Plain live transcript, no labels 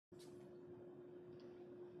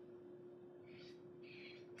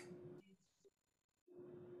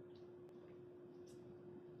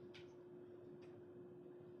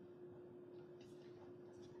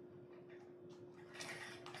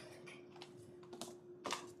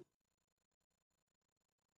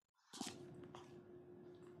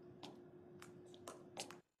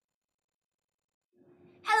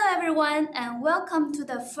everyone, and welcome to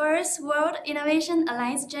the first World Innovation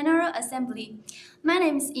Alliance General Assembly. My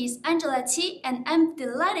name is Angela Qi, and I'm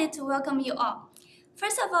delighted to welcome you all.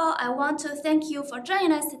 First of all, I want to thank you for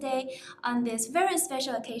joining us today on this very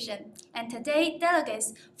special occasion. And today,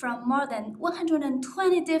 delegates from more than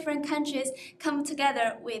 120 different countries come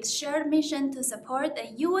together with shared mission to support the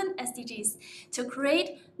UN SDGs to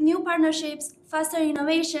create new partnerships, foster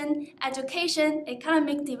innovation, education,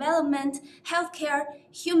 economic development, healthcare,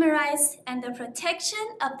 human rights, and the protection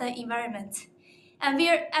of the environment. And we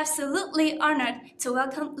are absolutely honored to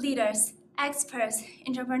welcome leaders, experts,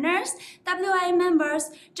 entrepreneurs, WI members,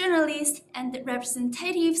 journalists, and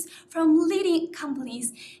representatives from leading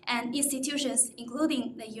companies and institutions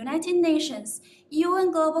including the United Nations, UN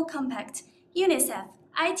Global Compact, UNICEF,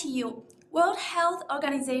 ITU, World Health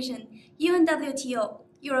Organization, UNWTO,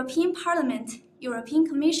 European Parliament, European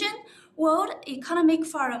Commission, World Economic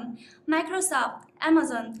Forum, Microsoft,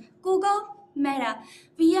 Amazon, Google, Meta,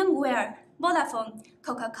 VMware, Vodafone,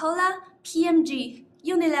 Coca-Cola, PMG,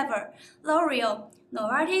 Unilever, L'Oreal,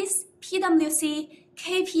 Novartis, PwC,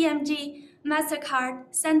 KPMG, MasterCard,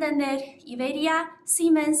 Santander, Iveria,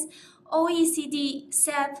 Siemens, OECD,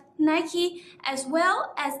 SEB, Nike, as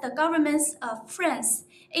well as the governments of France,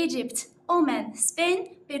 Egypt, Oman,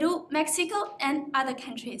 Spain, Peru, Mexico, and other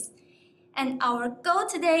countries. And our goal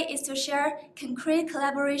today is to share concrete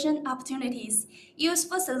collaboration opportunities,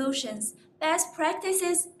 useful solutions, best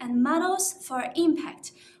practices, and models for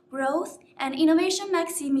impact, growth, and innovation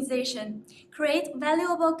maximization, create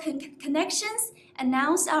valuable connections,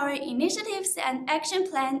 announce our initiatives and action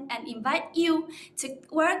plan, and invite you to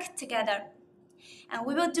work together. And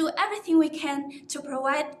we will do everything we can to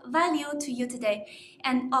provide value to you today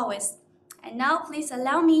and always. And now please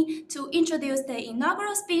allow me to introduce the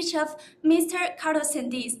inaugural speech of Mr. Carlos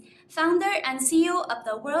Sendiz, founder and CEO of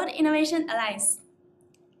the World Innovation Alliance.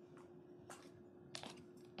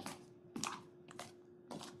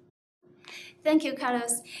 Thank you,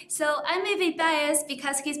 Carlos. So I may be biased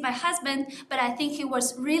because he's my husband, but I think he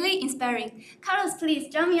was really inspiring. Carlos,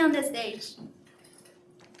 please join me on the stage.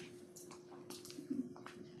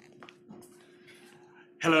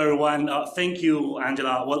 Hello, everyone. Thank you,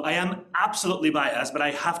 Angela. Well, I am absolutely biased, but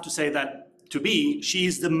I have to say that she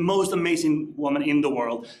is the most amazing woman in the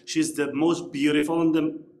world. She's the most beautiful and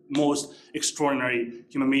the most extraordinary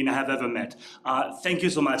human being I have ever met. Thank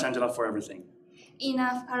you so much, Angela, for everything.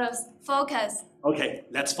 Enough, Carlos. Focus. Okay,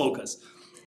 let's focus.